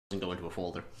go into a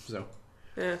folder. So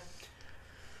Yeah.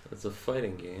 It's a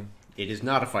fighting game. it is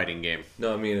not a fighting game.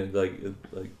 No, I mean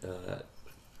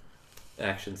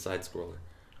action side scroller.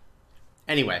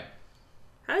 Anyway,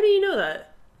 How do you know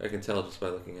that? I can tell just by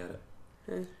looking at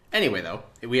it. anyway though,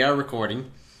 we are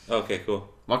recording. Okay, cool.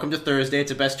 Welcome to Thursday.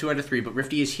 It's a best 2 out of 3, but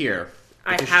Riffti is here.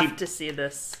 I because have to see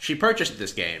this. She purchased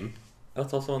this game. Oh,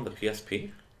 it's also on the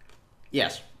PSP?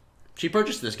 Yes, she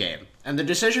purchased this game, and the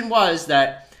decision was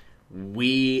that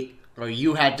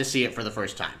you had to see it for the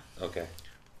first time. Okay.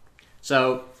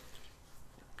 So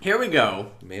here we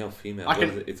go. Male, female. I can-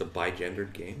 What is it? It's a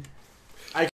bi-gendered game?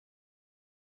 I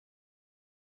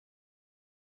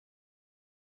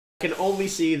can only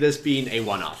see this being a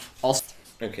one-off. Also,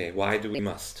 Okay, why do we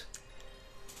must?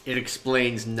 it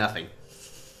explains nothing.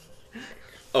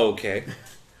 Okay.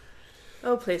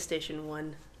 Oh, PlayStation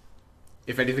 1.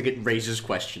 If anything, it raises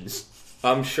questions.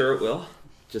 I'm sure it will,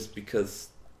 just because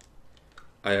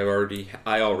I already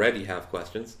have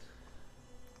questions.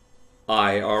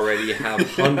 I already have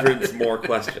hundreds more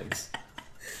questions.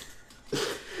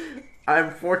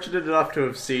 I'm fortunate enough to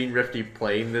have seen Riffti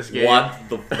playing this game. What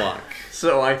the fuck?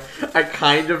 So I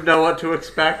kind of know what to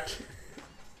expect.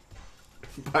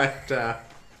 But,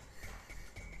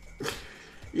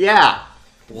 yeah.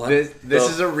 What? This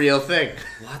is a real thing.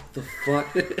 What the fuck?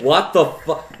 What the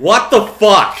fuck? What the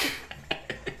fuck?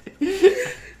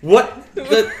 What?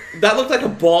 That looked like a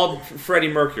bald Freddie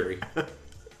Mercury.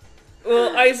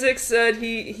 Well, Isaac said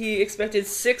he expected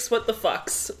 6 what the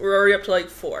fucks. We're already up to like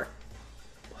 4.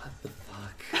 What the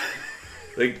fuck?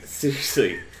 Like,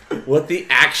 seriously. What the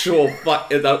actual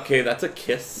fuck? Okay, that's a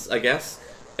kiss, I guess.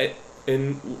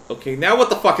 And okay, now what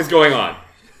the fuck is going on?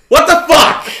 What the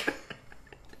fuck?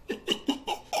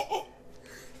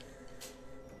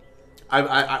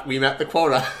 We met the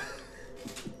quota.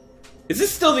 Is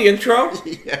this still the intro?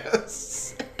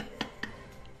 Yes.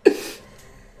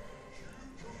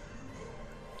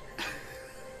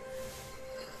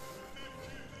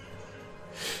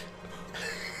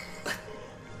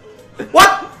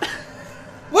 What?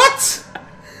 What?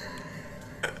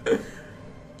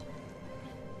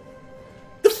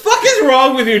 The fuck is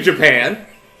wrong with you, Japan?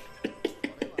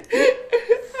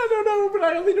 I don't know, but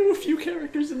I only know a few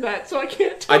characters in that, so I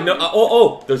can't tell. I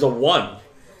know. There's a 1.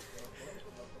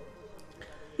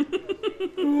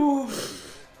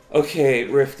 Okay,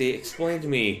 Riffti, explain to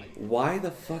me why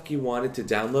the fuck you wanted to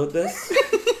download this?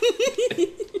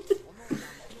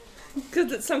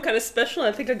 Because it's some kind of special,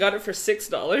 and I think I got it for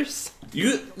 $6.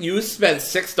 You spent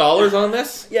 $6 on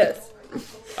this? Yes.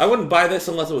 I wouldn't buy this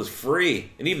unless it was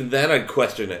free, and even then I'd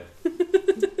question it.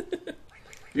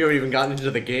 You haven't even gotten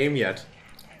into the game yet.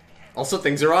 Also,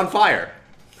 things are on fire.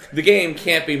 The game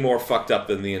can't be more fucked up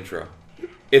than the intro.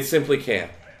 It simply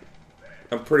can't.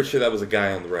 I'm pretty sure that was a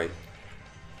guy on the right.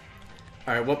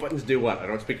 Alright, what buttons do what? I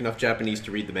don't speak enough Japanese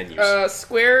to read the menus.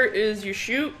 Square is you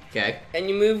shoot, Okay. and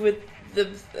you move with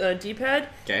the D-pad.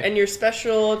 Okay. And your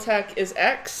special attack is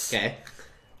X. Okay.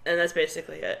 And that's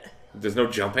basically it. There's no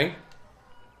jumping?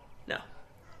 No.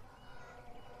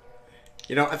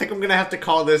 You know, I think I'm gonna have to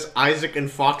call this Isaac and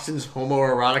Foxin's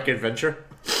Homoerotic Adventure.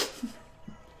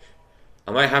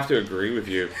 I might have to agree with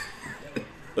you.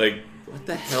 Like, what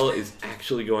the hell is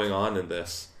actually going on in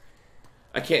this?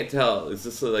 I can't tell. Is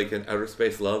this like an outer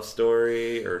space love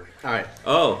story or? Alright.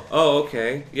 Oh,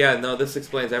 okay. Yeah, no, this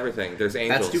explains everything. There's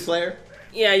angels. That's 2-player?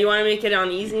 Yeah, you want to make it on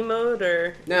easy mode,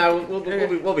 or? No,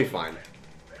 we'll be fine.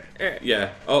 Alright.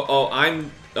 Yeah.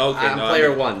 I'm okay. I'm no,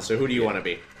 player 1, so who do you want to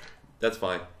be? That's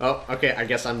fine. Oh, okay, I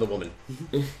guess I'm the woman.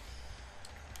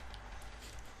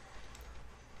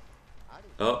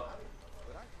 Oh.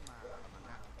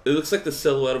 It looks like the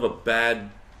silhouette of a bad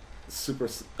Super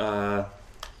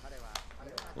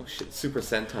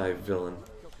Sentai villain.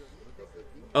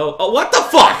 Oh, what the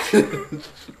fuck?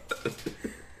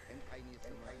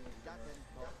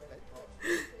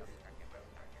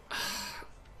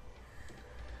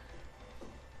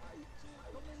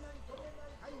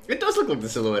 It does look like the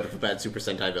silhouette of a bad Super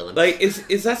Sentai villain. Like,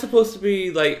 is that supposed to be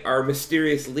like our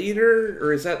mysterious leader,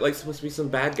 or is that like supposed to be some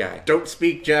bad guy? Don't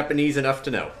speak Japanese enough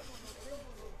to know.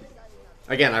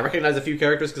 Again, I recognize a few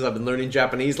characters because I've been learning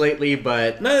Japanese lately,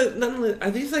 but... No,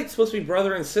 are these like supposed to be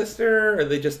brother and sister? Are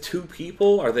they just 2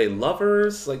 people? Are they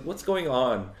lovers? Like, what's going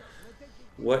on?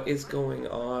 What is going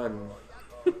on?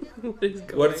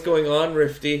 What is going on,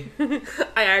 Riffti?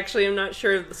 I actually am not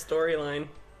sure of the storyline.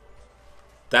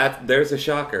 There's a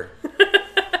shocker.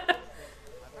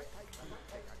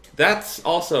 That's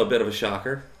also a bit of a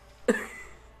shocker.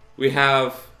 We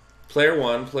have player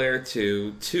 1, player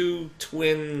 2, 2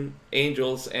 twin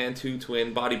angels, and 2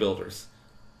 twin bodybuilders.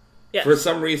 Yes. For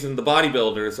some reason, the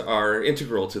bodybuilders are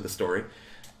integral to the story.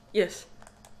 Yes.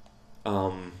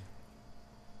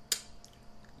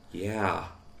 Yeah.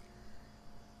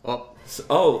 Oh,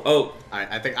 Oh.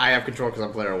 I think I have control because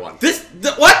I'm player 1.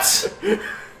 What?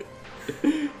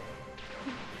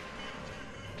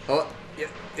 Oh,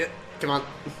 yeah, come on.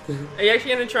 Are you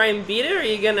actually gonna try and beat it, or are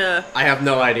you gonna? I have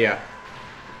no idea.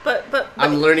 But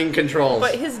I'm learning controls.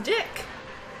 But his dick.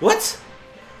 What?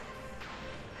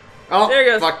 Oh, There it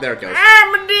goes. fuck, there it goes.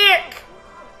 I'm a dick.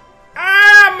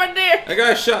 I'm a dick. I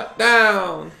got shot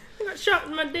down. I got shot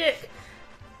in my dick.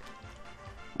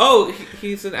 Oh,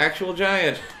 he's an actual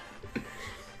giant.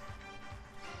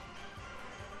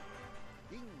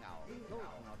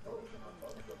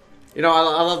 You know,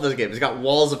 I love this game. It's got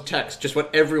walls of text, just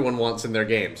what everyone wants in their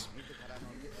games.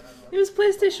 It was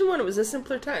PlayStation 1. It was a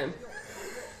simpler time.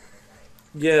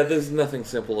 Yeah, there's nothing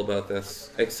simple about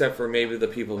this, except for maybe the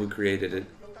people who created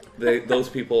it. Those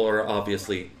people are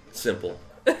obviously simple.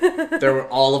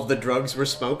 All of the drugs were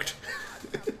smoked.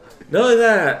 Not only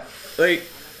that, like,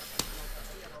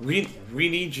 we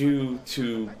need you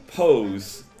to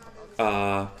pose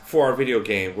for our video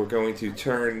game. We're going to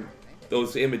turn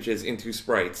those images into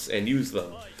sprites and use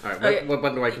them. Alright, Okay. what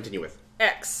button do I continue with?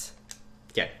 X.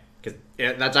 Yeah, because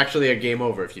that's actually a game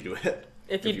over if you do it.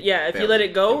 If you fail. let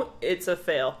it go, it's a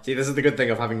fail. See, this is the good thing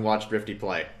of having watched Riffti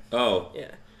play. Oh.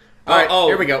 Yeah. Alright, Oh,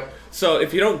 here we go. So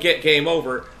if you don't get game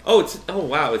over,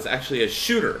 wow, it's actually a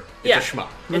shooter. Yeah. It's a shmup.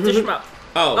 It's a shmup.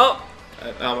 Oh,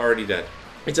 I'm already dead.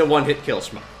 It's a one-hit kill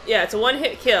shmup. Yeah, it's a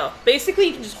one-hit kill. Basically,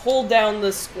 you can just hold down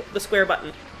the square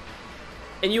button,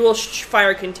 and you will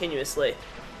fire continuously.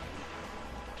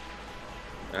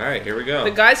 Alright, here we go.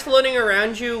 The guys floating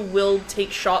around you will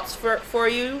take shots for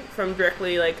you from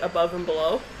directly like above and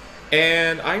below.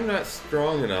 And I'm not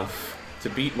strong enough to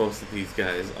beat most of these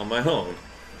guys on my own.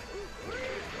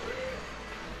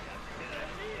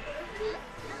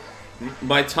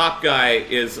 My top guy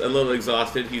is a little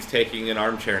exhausted. He's taking an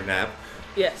armchair nap.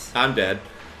 Yes. I'm dead.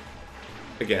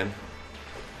 Again.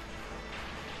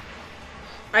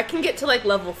 I can get to like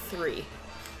level 3.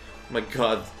 My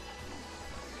god.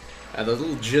 Those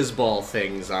little jizz ball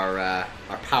things are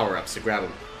power-ups, so grab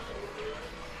them.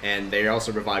 And they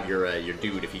also revive your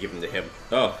dude if you give them to him.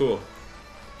 Oh, cool.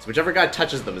 So whichever guy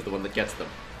touches them is the one that gets them.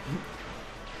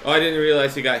 Oh, I didn't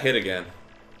realize he got hit again.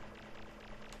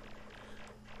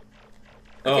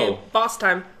 Okay, boss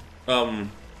time.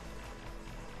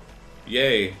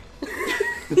 Yay.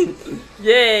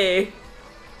 Yay!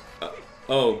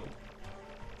 Oh.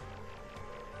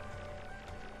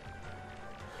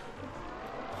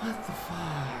 What the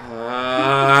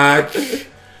fuck?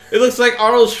 It looks like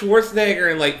Arnold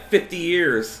Schwarzenegger in like 50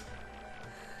 years.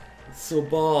 It's so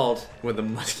bald. When the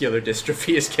muscular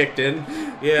dystrophy is kicked in.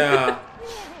 Yeah.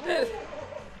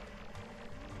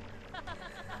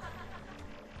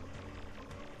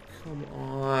 Come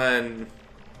on.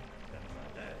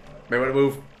 May want to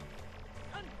move.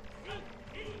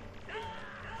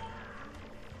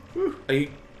 Are you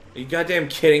goddamn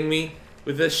kidding me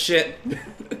with this shit?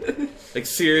 Like,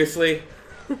 seriously?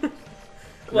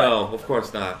 No, of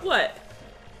course not. What?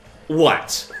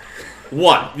 What?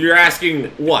 What? You're asking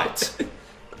what?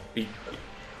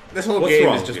 This whole What's game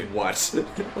wrong is with just you? what?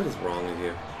 What is wrong with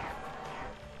you?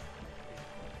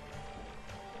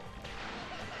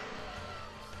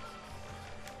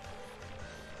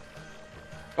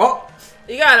 Oh!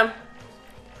 You got him.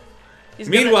 He's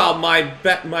Meanwhile, my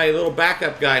little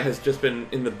backup guy has just been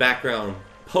in the background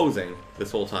posing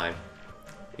this whole time.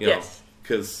 You know, Yes.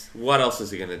 because what else is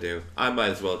he gonna do? I might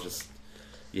as well just,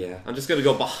 I'm just gonna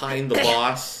go behind the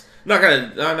boss. I'm not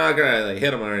gonna like,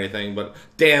 hit him or anything, but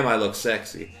damn, I look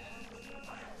sexy.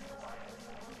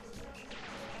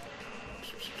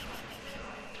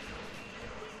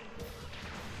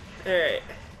 Alright.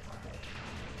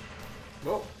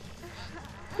 Oh.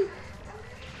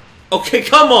 Okay,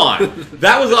 come on.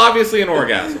 That was obviously an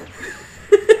orgasm.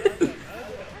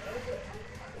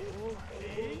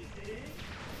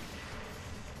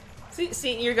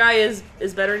 See, your guy is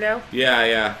better now?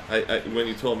 Yeah. I when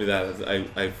you told me that,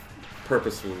 I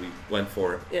purposefully went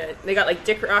for it. Yeah, they got like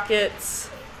dick rockets.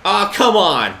 Ah, come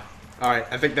on. Alright,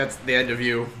 I think that's the end of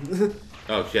you.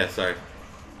 Oh, yeah, sorry.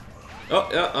 Oh,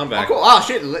 yeah, I'm Oh, back. cool. Oh,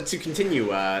 shit. It lets you continue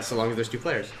so long as there's 2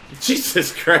 players.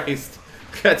 Jesus Christ.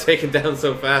 Got taken down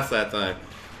so fast that time.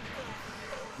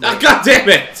 Ah, God damn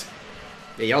it!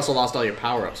 Yeah, you also lost all your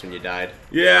power-ups when you died.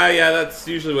 Yeah, that's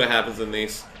usually what happens in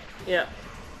these. Yeah.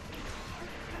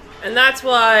 And that's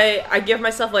why I give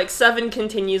myself like 7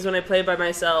 continues when I play by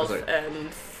myself Sorry.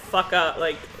 and fuck up.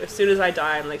 Like, as soon as I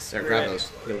die, I'm like, There, screw grab it.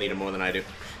 those. You'll need them more than I do.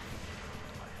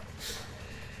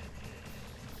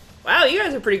 Wow, you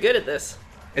guys are pretty good at this.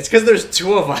 It's because there's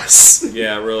 2 of us.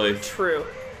 Yeah, really. True.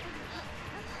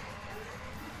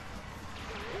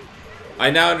 I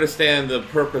now understand the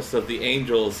purpose of the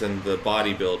angels and the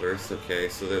bodybuilders. Okay,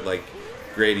 so they're like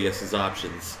Gradius's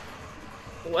options.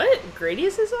 What?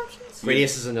 Gradius's options?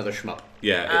 Gradius is another shmup.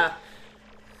 Yeah.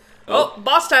 Oh,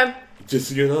 boss time. Just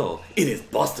so you know, it is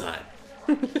boss time.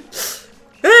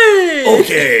 Hey!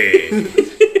 Okay.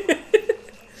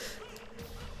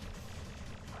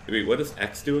 Wait, what does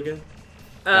X do again?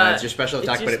 It's your special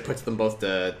attack, it's but just- it puts them both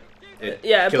to... It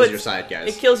Yeah, kills puts- your side guys.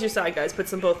 It kills your side guys,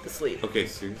 puts them both to sleep. Okay,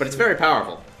 seriously? But it's very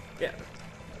powerful. Yeah.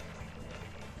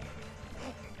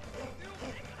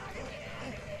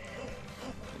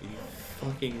 Are you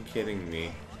fucking kidding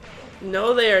me?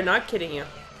 No, they are not kidding you.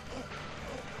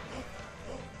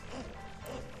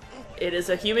 It is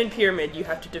a human pyramid you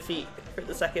have to defeat for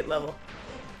the second level.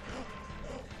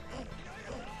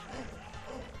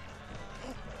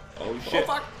 Oh shit. Oh,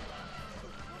 fuck.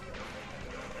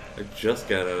 I just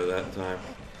got out of that in time.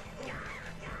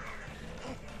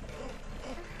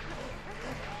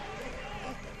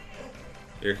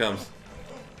 Here it comes.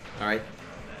 Alright.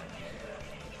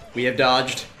 We have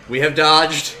dodged. We have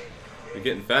dodged. You're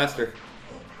getting faster.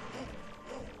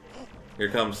 Here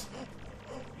it comes.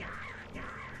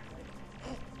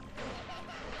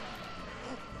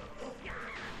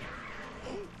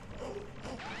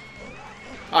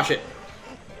 Oh, shit.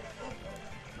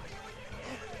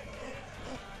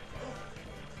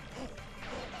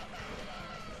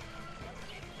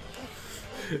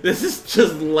 This is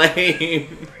just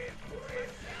lame.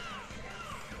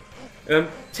 And I'm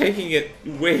taking it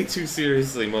way too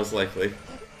seriously, most likely.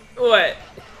 What?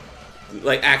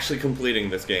 Like, actually completing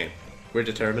this game. We're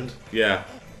determined. Yeah.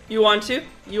 You want to?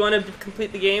 You want to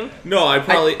complete the game? No,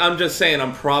 I'm just saying,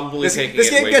 I'm probably This taking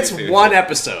game it way gets too seriously. one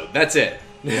episode. That's it.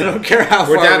 I don't care how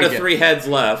We're far down we to get. 3 heads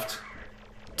left.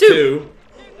 Two.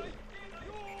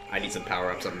 I need some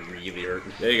power-ups. I'm really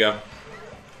hurting. There you go.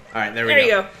 Alright, there we There you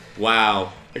go.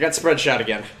 Wow. I got spread shot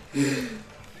again.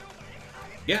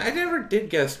 Yeah, I never did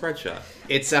get a spread shot.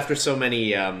 It's after so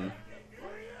many,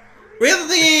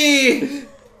 Riffti!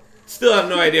 Still have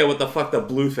no idea what the fuck the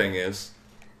blue thing is.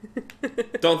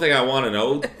 Don't think I want to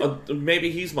know.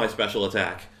 Maybe he's my special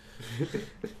attack.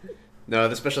 No,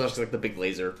 the special is like the big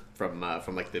laser from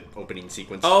like the opening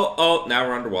sequence. Oh, now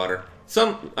we're underwater.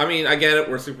 I mean, I get it,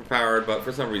 we're super powered, but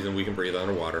for some reason we can breathe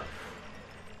underwater.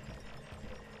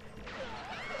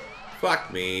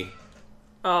 Fuck me.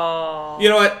 Oh. You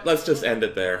know what? Let's just end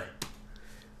it there.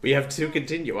 We have 2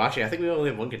 continue. Well, actually, I think we only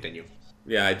have 1 continue.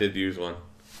 Yeah, I did use one.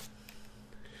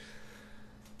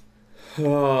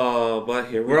 Oh, but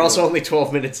here we We're go. also only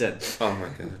 12 minutes in. Oh my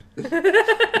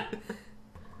god.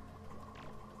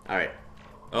 Alright,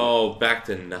 Oh, back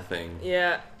to nothing.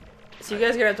 Yeah. So you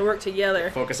guys are gonna have to work together.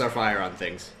 focus our fire on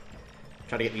things.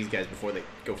 Try to get these guys before they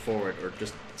go forward, or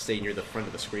just stay near the front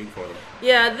of the screen for them.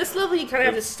 Yeah, this level you kind of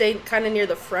have to stay kind of near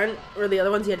the front, or the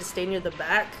other ones you had to stay near the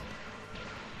back.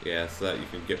 Yeah, so that you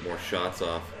can get more shots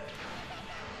off.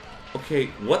 Okay,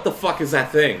 what the fuck is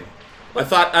that thing? I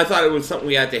thought it was something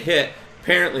we had to hit.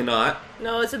 Apparently not.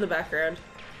 No, it's in the background.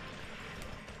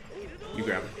 You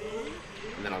grab it.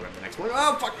 And then I'll grab the next one.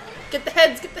 Oh, fuck! Get the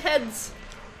heads, get the heads!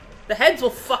 The heads will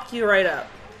fuck you right up.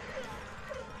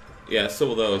 Yeah, so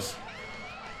will those.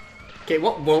 Okay,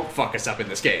 what won't fuck us up in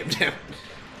this game? Damn.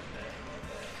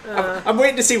 I'm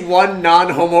waiting to see one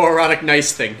non-homoerotic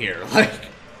nice thing here. Like,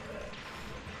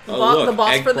 The, Oh, look, the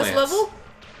boss for this eggplants. level?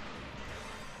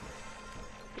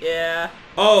 Yeah.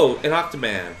 Oh, an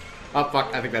Octoman. oh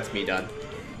fuck, I think that's me done.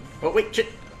 Oh wait, shit!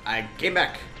 I came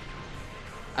back.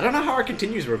 I don't know how our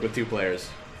continues work with 2 players.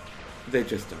 They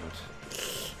just don't.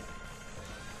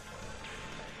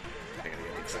 I gotta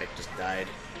get excited. Just died.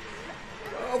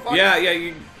 Oh fuck! Yeah,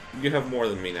 you have more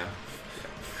than me now.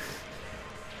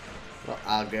 Well,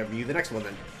 I'll grab you the next one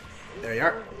then. There you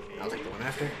are. I'll take the one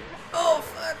after. Oh,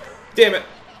 fuck. Damn it!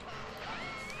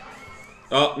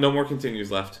 Oh, no more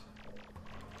continues left.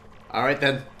 All right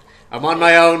then. I'm on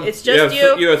my own. It's just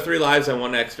you. You have 3 lives and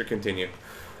 1 extra continue.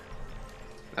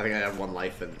 I think I have 1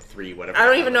 life and 3 whatever. I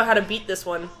don't even know how to beat this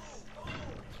one.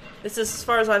 This is as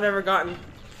far as I've ever gotten.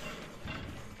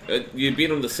 You beat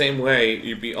them the same way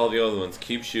you beat all the other ones.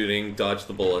 Keep shooting, dodge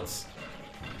the bullets.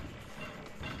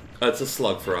 It's a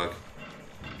slug frog.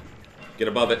 Get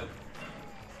above it.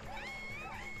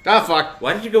 Ah fuck!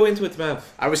 Why did you go into its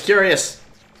mouth? I was curious.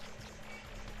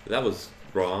 That was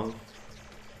wrong.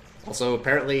 Also,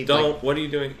 apparently, Don't. like, What are you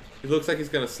doing? It looks like he's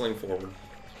gonna sling forward.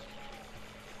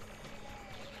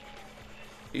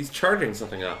 He's charging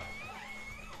something up.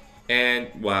 And,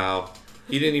 wow.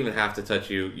 He didn't even have to touch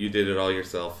you. You did it all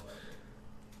yourself.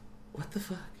 What the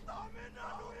fuck?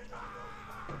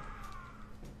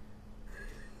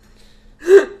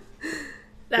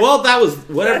 Well, that was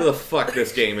whatever the fuck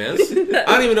this game is. I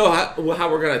don't even know how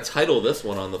we're gonna title this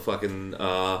one on the fucking.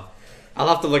 I'll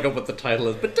have to look up what the title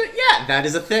is, but yeah, that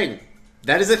is a thing.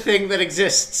 That is a thing that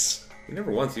exists. We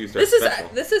never once used our special.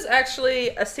 This is actually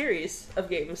a series of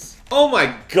games. Oh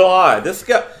my god, this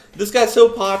got so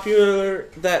popular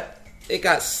that it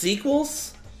got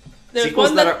sequels. There's Sequels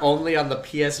one that are only on the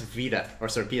PS Vita, or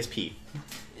sorry, PSP.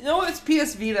 No, it's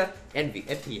PS Vita. And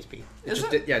PSP. It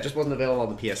just wasn't available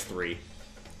on the PS3.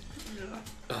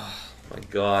 Oh my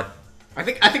god. I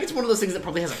think it's one of those things that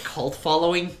probably has a cult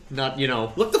following, not, you know.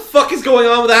 What the fuck is going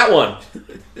on with that one?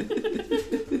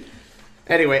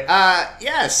 Anyway,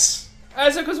 yes.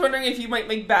 Isaac was wondering if you might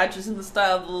make badges in the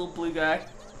style of the little blue guy.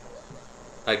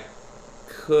 I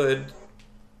could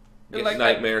get Like,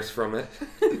 nightmares from it.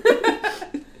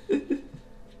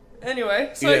 Anyway,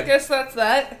 so Yeah. I guess that's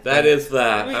that. That is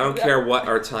that. We- I don't care what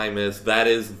our time is. That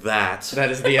is that.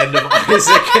 That is the end of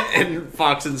Isaac and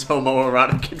Foxin's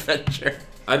homoerotic adventure.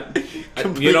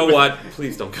 You know what?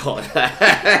 Please don't call it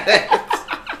that.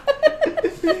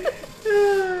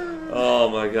 Oh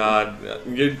my god.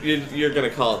 You're gonna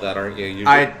call it that, aren't you?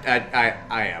 I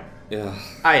am. Yeah.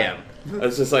 I am.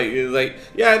 It's just like,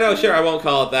 yeah, no, sure, I won't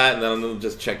call it that, and then I'll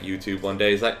just check YouTube one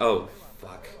day. He's like, oh,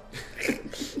 fuck.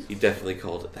 He definitely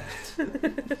called it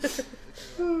that.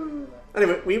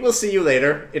 Anyway, we will see you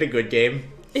later in a good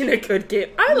game. In a good game.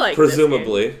 I like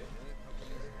Presumably.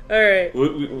 Alright.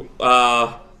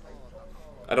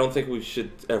 I don't think we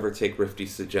should ever take Riffti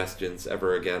suggestions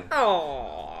ever again.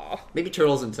 Aww. Maybe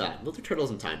Turtles in Time. We'll do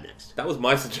Turtles in Time next. That was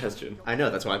my suggestion. I know,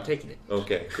 that's why I'm taking it.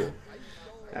 Okay, cool.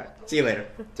 Alright, see you later.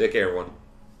 Take care, everyone.